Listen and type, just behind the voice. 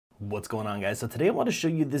What's going on, guys? So today I want to show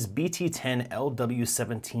you this BT10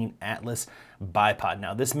 LW17 Atlas bipod.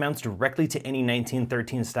 Now this mounts directly to any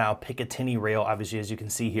 1913 style Picatinny rail. Obviously, as you can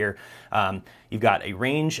see here, you've got a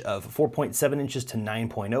range of 4.7 inches to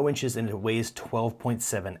 9.0 inches, and it weighs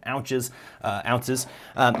 12.7 ounces.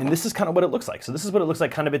 And this is kind of what it looks like. So this is what it looks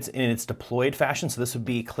like kind of in its deployed fashion. So this would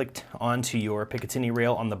be clicked onto your Picatinny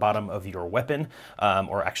rail on the bottom of your weapon,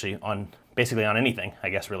 or actually basically on anything, I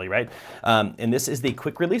guess, really, right? And this is the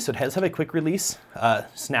quick release. So it does have a quick release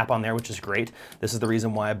snap on there, which is great. This is the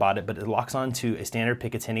reason why I bought it, but it locks onto a standard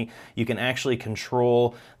Picatinny. You can actually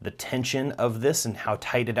control the tension of this and how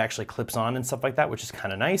tight it actually clips on and stuff like that, which is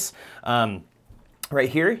kind of nice. Right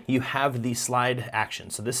here, you have the slide action.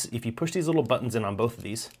 So this, if you push these little buttons in on both of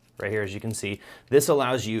these, right here, as you can see, this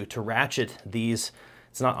allows you to ratchet these.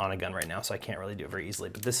 It's not on a gun right now, so I can't really do it very easily,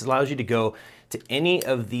 but this allows you to go to any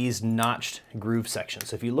of these notched groove sections.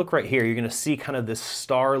 So if you look right here, you're gonna see kind of this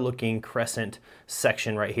star-looking crescent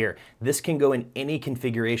section right here. This can go in any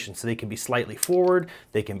configuration, so they can be slightly forward,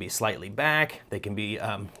 they can be slightly back, they can be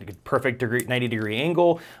perfect 90-degree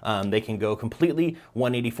angle, they can go completely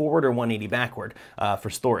 180 forward or 180 backward for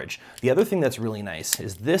storage. The other thing that's really nice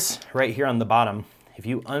is this right here on the bottom. If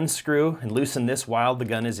you unscrew and loosen this while the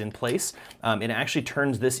gun is in place, it actually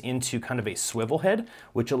turns this into kind of a swivel head,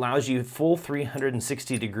 which allows you full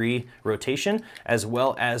 360-degree rotation, as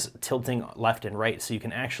well as tilting left and right. So you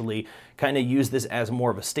can actually kind of use this as more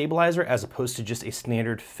of a stabilizer as opposed to just a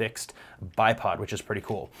standard fixed bipod, which is pretty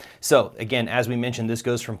cool. So again, as we mentioned, this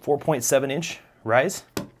goes from 4.7-inch rise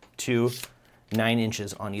to 9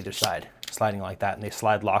 inches on either side, sliding like that, and they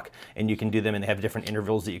slide lock, and you can do them, and they have different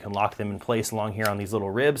intervals that you can lock them in place along here on these little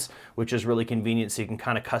ribs, which is really convenient. So you can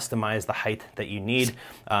kind of customize the height that you need,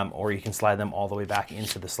 or you can slide them all the way back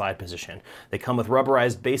into the slide position. They come with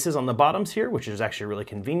rubberized bases on the bottoms here, which is actually really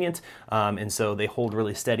convenient, and so they hold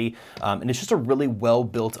really steady, and it's just a really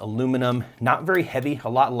well-built aluminum, not very heavy, a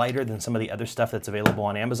lot lighter than some of the other stuff that's available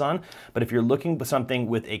on Amazon, but if you're looking for something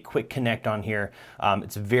with a quick connect on here,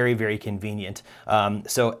 it's very, very convenient.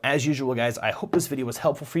 So as usual, guys, I hope this video was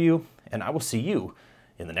helpful for you, and I will see you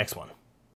in the next one.